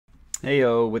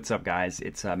Heyo, what's up, guys?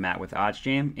 It's Matt with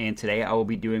OddsJam, and today I will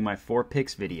be doing my 4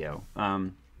 picks video.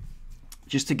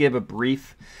 Just to give a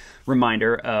brief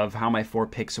reminder of how my 4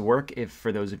 picks work, if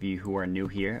for those of you who are new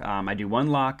here, I do 1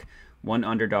 lock, 1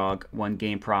 underdog, 1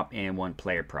 game prop, and 1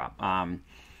 player prop.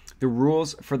 The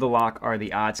rules for the lock are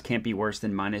the odds can't be worse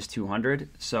than -200,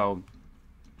 so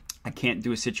I can't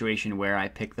do a situation where I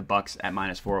pick the Bucks at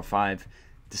 -405.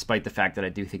 Despite the fact that I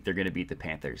do think they're going to beat the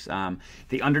Panthers.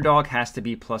 The underdog has to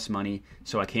be plus money,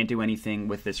 so I can't do anything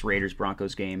with this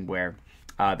Raiders-Broncos game where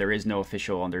there is no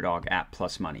official underdog at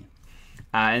plus money.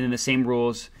 And then the same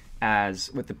rules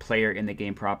as with the player in the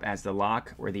game prop as the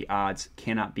lock, where the odds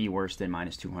cannot be worse than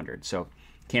 -200. So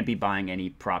can't be buying any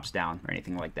props down or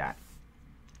anything like that.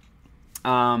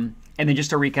 And then just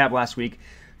to recap last week,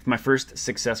 my first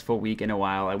successful week in a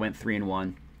while, I went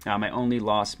 3-1. My only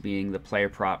loss being the player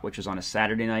prop, which was on a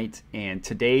Saturday night, and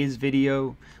today's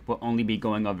video will only be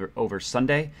going over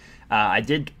Sunday. I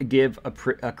did give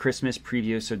a Christmas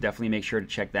preview, so definitely make sure to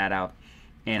check that out.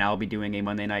 And I'll be doing a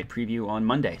Monday night preview on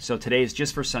Monday. So today is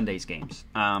just for Sunday's games.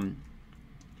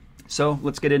 So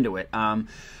let's get into it.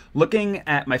 Looking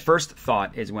at my first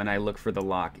thought is when I look for the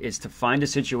lock is to find a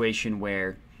situation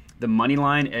where the money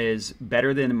line is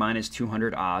better than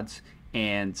 -200 odds,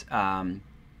 and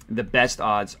the best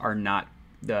odds are not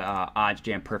the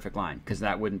OddsJam perfect line, because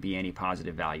that wouldn't be any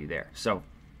positive value there. So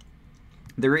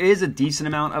there is a decent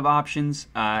amount of options,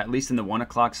 at least in the 1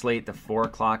 o'clock slate. The 4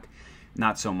 o'clock,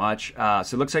 not so much. So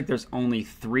it looks like there's only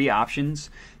 3 options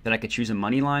that I could choose a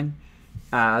money line.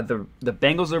 The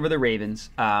Bengals over the Ravens.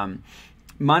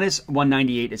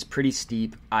 -198 is pretty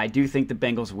steep. I do think the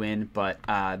Bengals win, but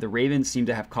the Ravens seem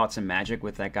to have caught some magic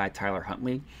with that guy Tyler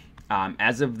Huntley.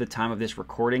 As of the time of this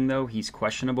recording, though, he's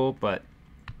questionable, but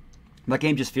that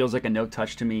game just feels like a no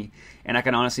touch to me, and I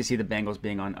can honestly see the Bengals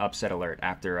being on upset alert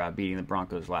after beating the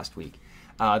Broncos last week.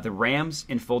 The Rams,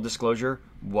 in full disclosure,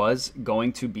 was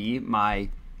going to be my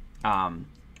lock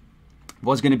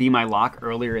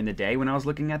earlier in the day when I was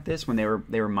looking at this, when they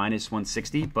were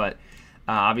 -160, but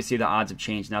obviously the odds have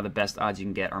changed. Now the best odds you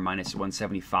can get are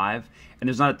 -175, and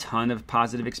there's not a ton of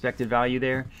positive expected value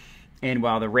there. And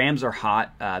while the Rams are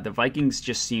hot, the Vikings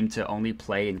just seem to only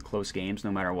play in close games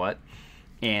no matter what.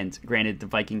 And granted, the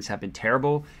Vikings have been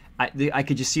terrible. I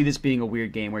could just see this being a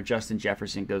weird game where Justin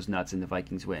Jefferson goes nuts and the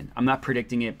Vikings win. I'm not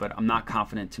predicting it, but I'm not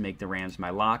confident to make the Rams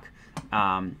my lock.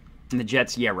 And the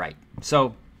Jets, yeah, right.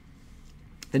 So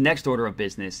the next order of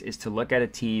business is to look at a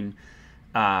team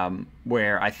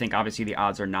where I think obviously the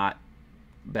odds are not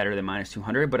better than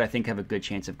 -200, but I think have a good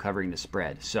chance of covering the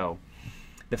spread. So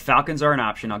the Falcons are an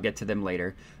option. I'll get to them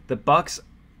later. The Bucks,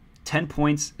 10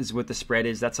 points is what the spread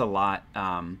is. That's a lot.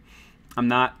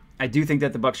 I do think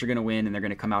that the Bucks are going to win and they're going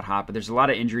to come out hot, but there's a lot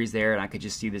of injuries there, and I could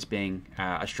just see this being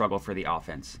a struggle for the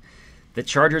offense. The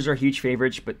Chargers are huge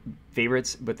favorites, but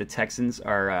the Texans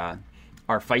are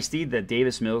feisty. The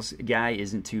Davis Mills guy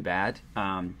isn't too bad.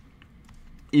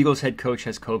 Eagles head coach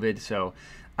has COVID, so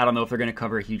I don't know if they're going to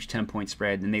cover a huge 10-point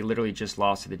spread, and they literally just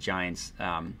lost to the Giants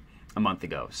a month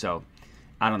ago. So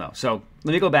I don't know. So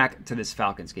let me go back to this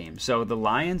Falcons game. So the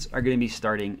Lions are going to be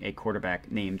starting a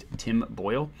quarterback named Tim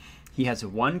Boyle. He has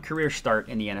 1 career start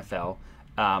in the NFL.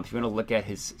 If you want to look at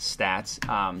his stats,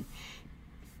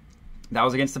 that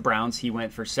was against the Browns. He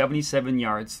went for 77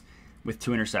 yards with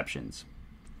 2 interceptions.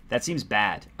 That seems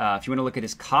bad. If you want to look at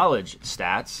his college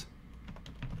stats,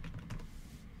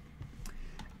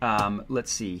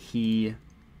 let's see. He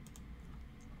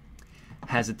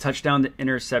has a touchdown to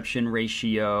interception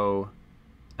ratio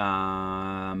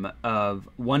of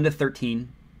 1-13.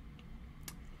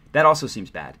 That also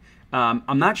seems bad.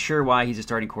 I'm not sure why he's a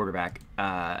starting quarterback.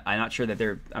 I'm not sure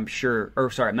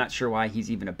why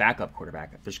he's even a backup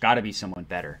quarterback. There's got to be someone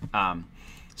better.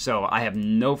 So I have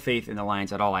no faith in the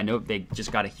Lions at all. I know they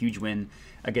just got a huge win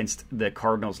against the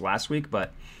Cardinals last week,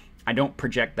 but I don't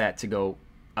project that to go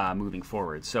moving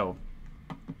forward. So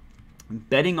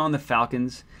betting on the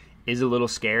Falcons is a little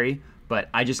scary, but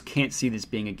I just can't see this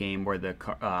being a game where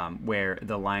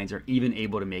the Lions are even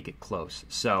able to make it close.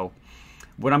 So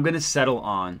what I'm going to settle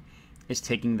on is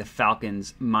taking the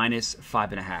Falcons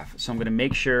 -5.5. So I'm going to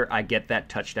make sure I get that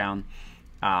touchdown.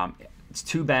 It's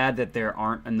too bad that there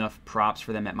aren't enough props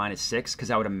for them at -6,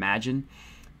 because I would imagine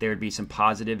there would be some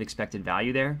positive expected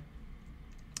value there.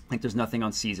 Like there's nothing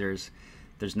on Caesars,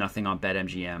 there's nothing on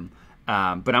BetMGM,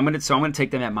 but I'm going to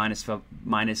take them at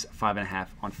 -5.5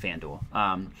 on FanDuel.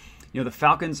 The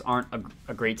Falcons aren't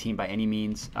a great team by any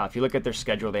means. If you look at their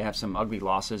schedule, they have some ugly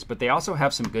losses, but they also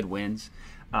have some good wins.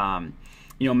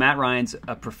 Matt Ryan's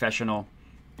a professional.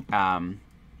 When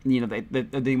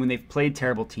they've played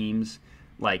terrible teams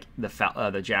like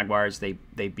the Jaguars, they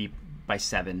beat by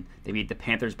 7. They beat the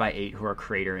Panthers by 8, who are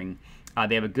cratering.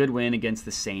 They have a good win against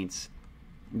the Saints.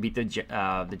 Beat the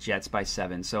Jets by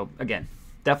 7. So, again,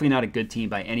 definitely not a good team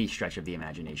by any stretch of the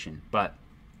imagination. But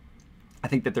I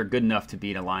think that they're good enough to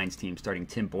beat a Lions team starting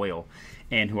Tim Boyle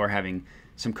and who are having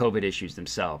some COVID issues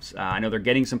themselves. I know they're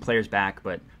getting some players back,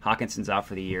 but Hawkinson's out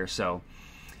for the year. So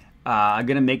I'm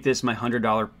going to make this my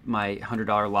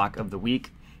 $100 lock of the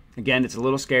week. Again, it's a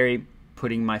little scary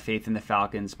putting my faith in the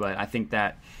Falcons, but I think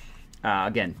that,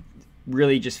 again,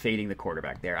 really just fading the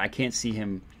quarterback there. I can't see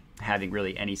him having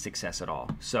really any success at all.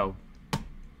 So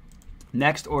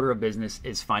next order of business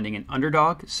is finding an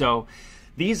underdog. So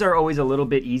these are always a little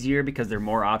bit easier because there are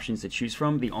more options to choose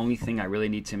from. The only thing I really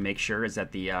need to make sure is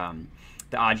that the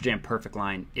OddsJam perfect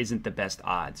line isn't the best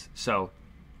odds. So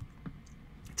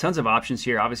tons of options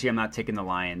here. Obviously, I'm not taking the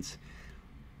Lions.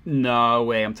 No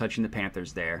way I'm touching the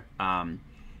Panthers there.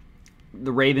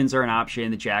 The Ravens are an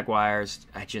option. The Jaguars,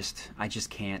 I just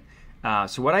can't.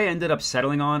 So what I ended up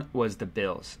settling on was the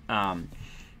Bills.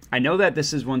 I know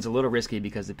that one's a little risky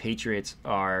because the Patriots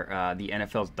are the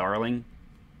NFL's darling.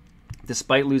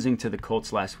 Despite losing to the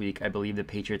Colts last week, I believe the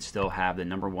Patriots still have the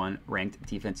number 1 ranked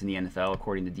defense in the NFL,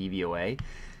 according to DVOA.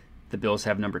 The Bills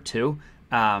have number 2.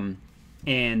 And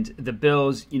the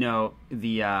Bills,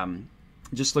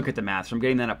 just look at the math. So I'm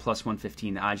getting that at plus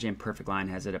 115. The OddsJam perfect line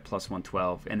has it at plus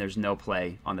 112, and there's no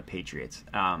play on the Patriots.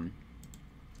 The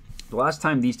last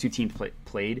time these two teams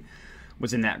played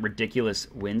was in that ridiculous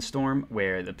windstorm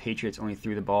where the Patriots only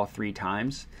threw the ball 3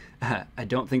 times. I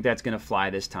don't think that's going to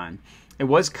fly this time. It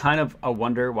was kind of a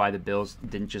wonder why the Bills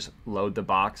didn't just load the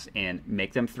box and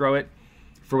make them throw it.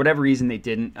 For whatever reason, they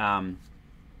didn't. I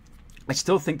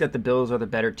still think that the Bills are the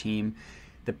better team.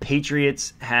 The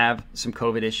Patriots have some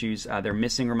COVID issues. They're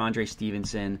missing Ramondre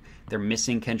Stevenson. They're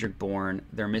missing Kendrick Bourne.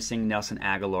 They're missing Nelson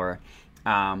Aguilar.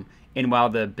 And while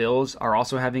the Bills are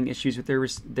also having issues with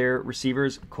their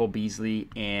receivers, Cole Beasley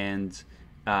and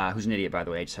who's an idiot, by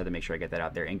the way. I just had to make sure I get that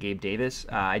out there. And Gabe Davis.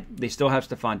 They still have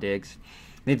Stephon Diggs.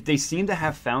 They seem to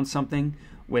have found something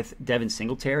with Devin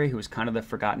Singletary, who is kind of the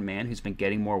forgotten man who's been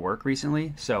getting more work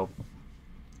recently. So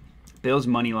Bills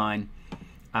money line,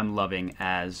 I'm loving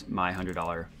as my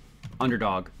 $100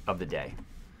 underdog of the day.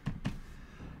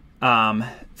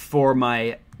 For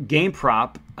my game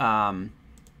prop,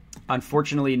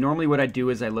 unfortunately, normally what I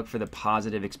do is I look for the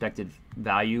positive expected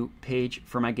value page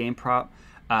for my game prop.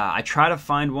 I try to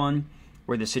find one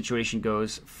where the situation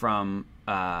goes from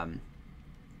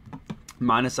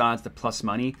minus odds to plus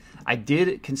money. I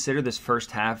did consider this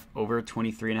first half over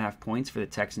 23.5 points for the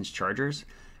Texans-Chargers.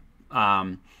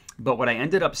 But what I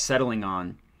ended up settling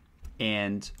on,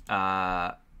 and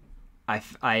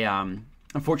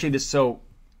unfortunately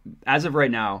as of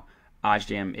right now,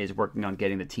 OddsJam is working on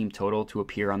getting the team total to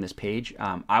appear on this page.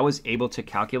 I was able to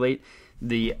calculate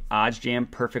the OddsJam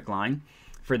perfect line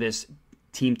for this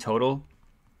team total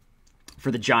for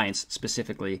the Giants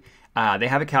specifically. They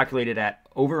have it calculated at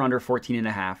over under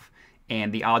 14.5,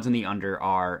 and the odds on the under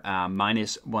are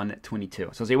minus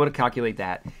 122. So I was able to calculate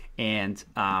that, and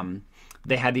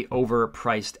they had the over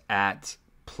priced at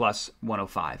plus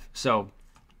 105. So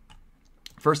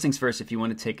first things first, if you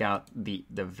want to take out the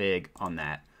VIG on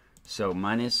that, so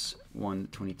minus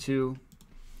 122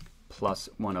 plus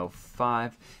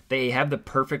 105. They have the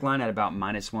perfect line at about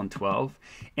minus 112.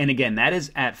 And again, that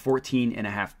is at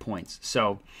 14.5 points.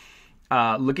 So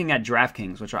looking at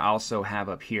DraftKings, which I also have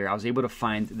up here, I was able to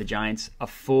find the Giants a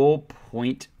full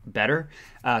point better.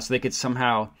 So they could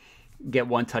somehow get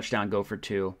 1 touchdown, go for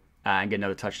 2, and get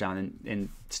another touchdown and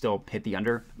still hit the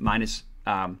under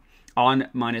on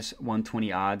minus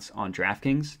 120 odds on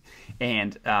DraftKings.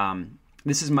 And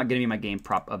this is going to be my game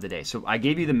prop of the day. So I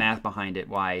gave you the math behind it,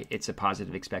 why it's a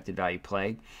positive expected value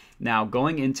play. Now,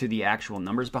 going into the actual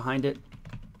numbers behind it,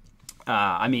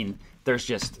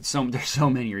 there's so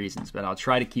many reasons, but I'll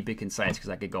try to keep it concise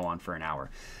because I could go on for an hour.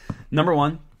 Number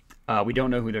one, we don't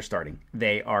know who they're starting.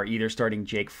 They are either starting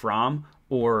Jake Fromm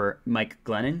or Mike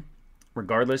Glennon.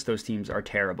 Regardless, those teams are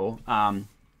terrible.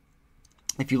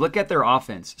 If you look at their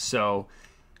offense, so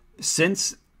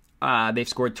since they've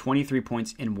scored 23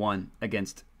 points in 1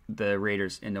 against the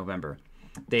Raiders in November,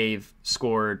 they've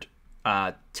scored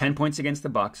 10 points against the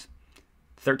Bucs,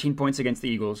 13 points against the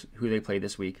Eagles, who they play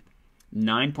this week,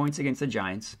 9 points against the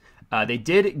Giants. They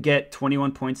did get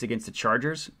 21 points against the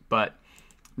Chargers, but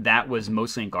that was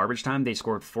mostly in garbage time. They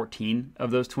scored 14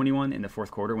 of those 21 in the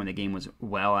fourth quarter when the game was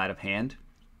well out of hand.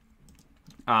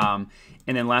 And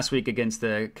then last week against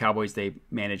the Cowboys, they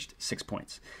managed 6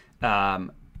 points.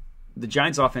 The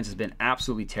Giants' offense has been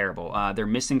absolutely terrible. They're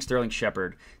missing Sterling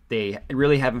Shepard. They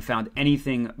really haven't found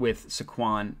anything with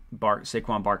Saquon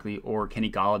Barkley or Kenny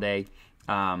Golladay.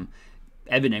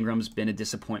 Evan Ingram's been a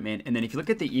disappointment. And then if you look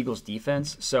at the Eagles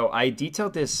defense, so I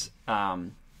detailed this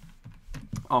on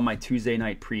my Tuesday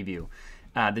night preview.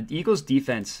 The Eagles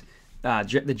defense,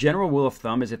 the general rule of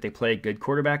thumb is if they play a good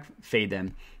quarterback, fade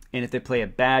them. And if they play a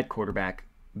bad quarterback,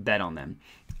 bet on them.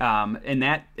 And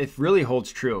that, it really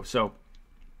holds true. So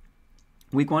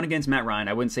week 1 against Matt Ryan,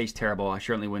 I wouldn't say he's terrible. I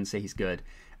certainly wouldn't say he's good.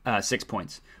 6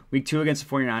 points. Week 2 against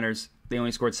the 49ers, they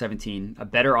only scored 17. A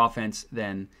better offense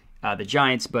than the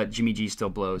Giants, but Jimmy G still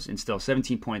blows. And still,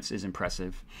 17 points is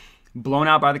impressive. Blown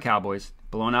out by the Cowboys.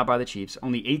 Blown out by the Chiefs.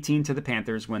 Only 18 to the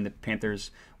Panthers when the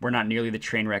Panthers were not nearly the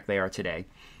train wreck they are today.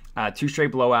 2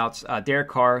 straight blowouts. Derek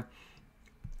Carr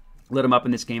lit him up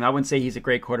in this game. I wouldn't say he's a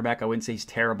great quarterback. I wouldn't say he's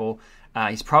terrible.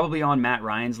 He's probably on Matt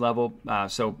Ryan's level.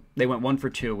 So they went 1 for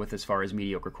 2 with as far as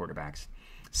mediocre quarterbacks.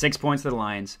 6 points to the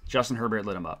Lions. Justin Herbert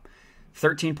lit him up.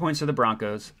 13 points to the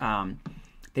Broncos.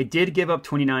 They did give up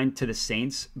 29 to the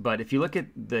Saints, but if you look at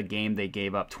the game, they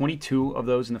gave up 22 of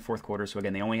those in the fourth quarter. So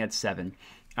again, they only had 7.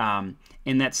 And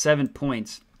that 7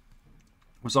 points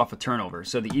was off a turnover.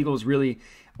 So the Eagles really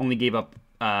only gave up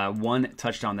 1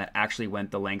 touchdown that actually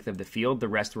went the length of the field. The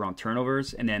rest were on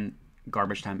turnovers and then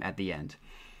garbage time at the end.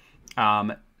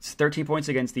 13 points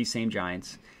against these same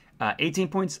Giants. 18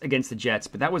 points against the Jets,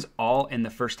 but that was all in the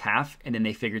first half, and then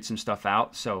they figured some stuff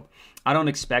out. So I don't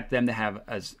expect them to have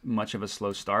as much of a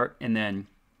slow start. And then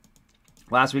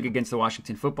last week against the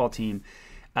Washington football team,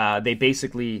 they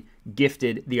basically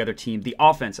gifted the other team, the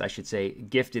offense, I should say,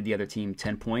 gifted the other team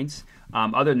 10 points.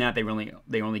 Other than that,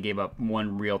 they only gave up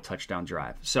 1 real touchdown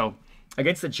drive. So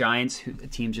against the Giants, the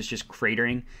team's just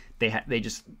cratering. They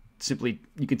just simply,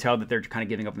 you can tell that they're kind of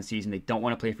giving up in the season. They don't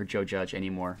want to play for Joe Judge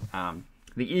anymore.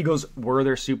 The Eagles were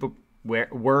their Super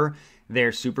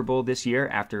Bowl this year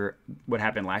after what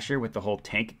happened last year with the whole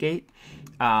tank gate.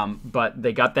 But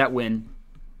they got that win,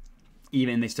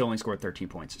 even they still only scored 13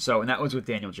 points. So, and that was with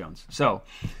Daniel Jones. So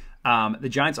the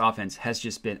Giants offense has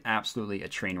just been absolutely a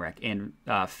train wreck, and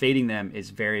fading them is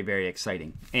very, very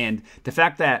exciting. And the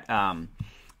fact that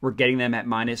we're getting them at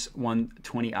minus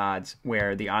 120 odds,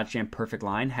 where the OddsJam perfect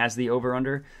line has the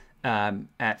over-under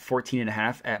at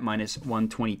 14.5 at minus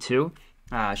 122,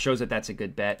 shows that that's a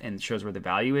good bet and shows where the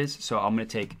value is. So I'm going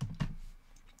to take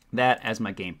that as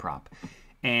my game prop.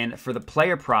 And for the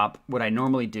player prop, what I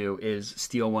normally do is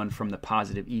steal one from the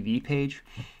positive EV page.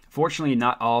 Fortunately,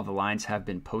 not all of the lines have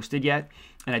been posted yet,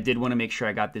 and I did want to make sure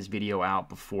I got this video out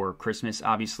before Christmas,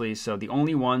 obviously. So the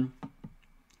only one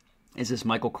is this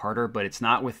Michael Carter, but it's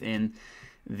not within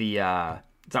the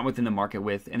market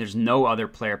width, and there's no other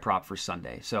player prop for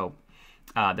Sunday. So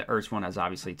the Ertz one is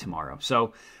obviously tomorrow.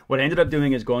 So what I ended up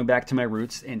doing is going back to my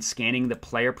roots and scanning the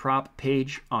player prop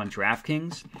page on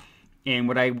DraftKings. And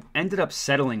what I ended up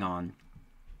settling on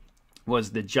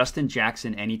was the Justin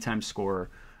Jackson anytime scorer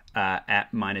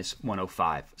at minus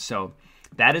 105. So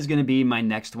that is going to be my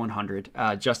next 100,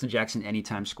 Justin Jackson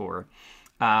anytime scorer.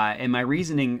 And my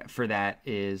reasoning for that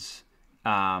is,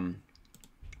 let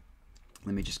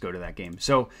me just go to that game.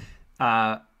 So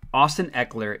Austin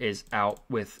Eckler is out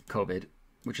with COVID,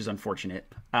 which is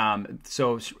unfortunate.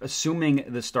 So assuming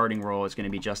the starting role is going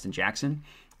to be Justin Jackson,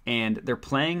 and they're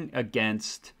playing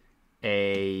against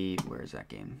where is that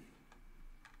game?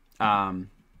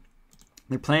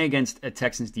 They're playing against a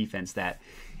Texans defense that,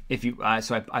 if you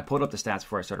so I pulled up the stats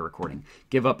before I started recording,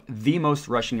 give up the most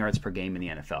rushing yards per game in the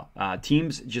NFL.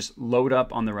 Teams just load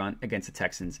up on the run against the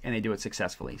Texans, and they do it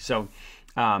successfully. So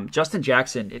Justin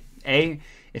Jackson,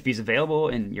 if he's available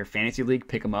in your fantasy league,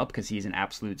 pick him up because he's an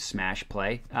absolute smash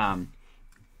play. And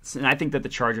I think that the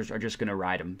Chargers are just going to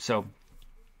ride him. So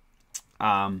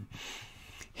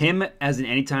him as an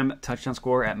anytime touchdown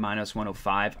scorer at minus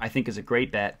 105, I think is a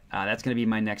great bet. That's going to be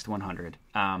my next 100.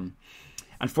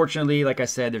 Unfortunately, like I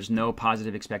said, there's no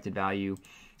positive expected value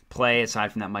play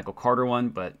aside from that Michael Carter one.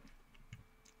 But,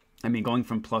 I mean, going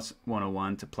from plus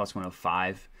 101 to plus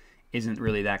 105 isn't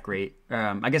really that great.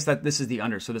 I guess that this is the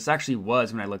under. So this actually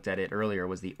was, when I looked at it earlier,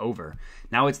 was the over.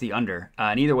 Now it's the under.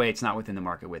 And either way, it's not within the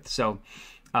market width. So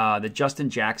the Justin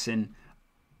Jackson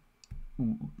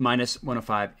minus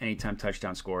 105 anytime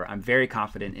touchdown score, I'm very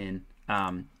confident in.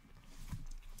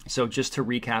 So just to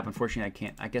recap,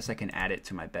 unfortunately, I guess I can add it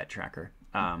to my bet tracker.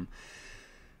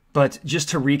 But just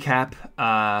to recap,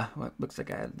 well, looks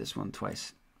like I added this one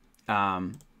twice.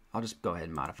 I'll just go ahead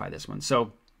and modify this one.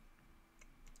 So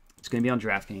it's going to be on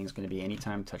DraftKings. It's going to be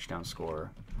anytime touchdown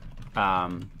score.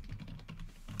 The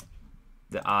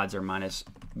odds are minus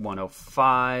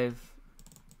 105,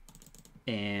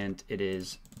 and it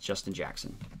is Justin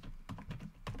Jackson.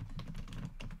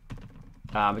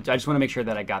 But I just want to make sure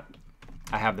that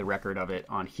I have the record of it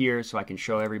on here so I can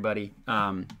show everybody.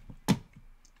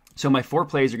 So my 4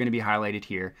 plays are going to be highlighted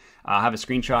here. I'll have a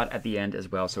screenshot at the end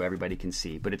as well so everybody can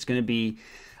see. But it's going to be,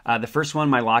 the first one,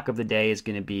 my lock of the day is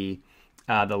going to be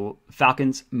the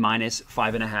Falcons minus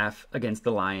 5.5 against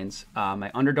the Lions.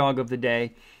 My underdog of the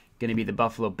day, going to be the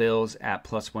Buffalo Bills at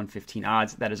plus 115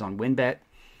 odds. That is on WinBet.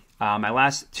 My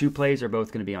last 2 plays are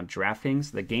both going to be on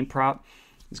DraftKings. The game prop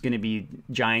is going to be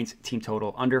Giants team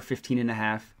total under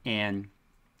 15.5, and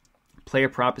player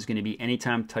prop is going to be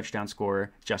anytime touchdown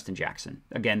scorer Justin Jackson.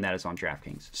 Again, that is on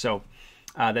DraftKings. So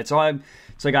that's all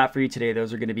I got for you today.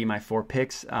 Those are going to be my 4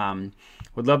 picks.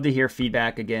 Would love to hear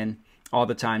feedback again all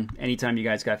the time. Anytime you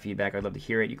guys got feedback, I'd love to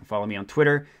hear it. You can follow me on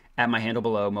Twitter at my handle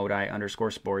below,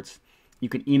 Modi_sports. You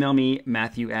can email me,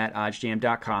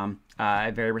 Matthew@oddsjam.com.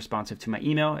 I'm very responsive to my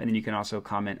email, and then you can also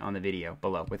comment on the video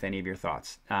below with any of your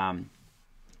thoughts. And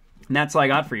that's all I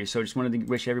got for you. So just wanted to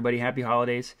wish everybody happy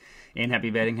holidays and happy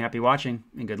betting, happy watching,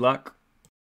 and good luck.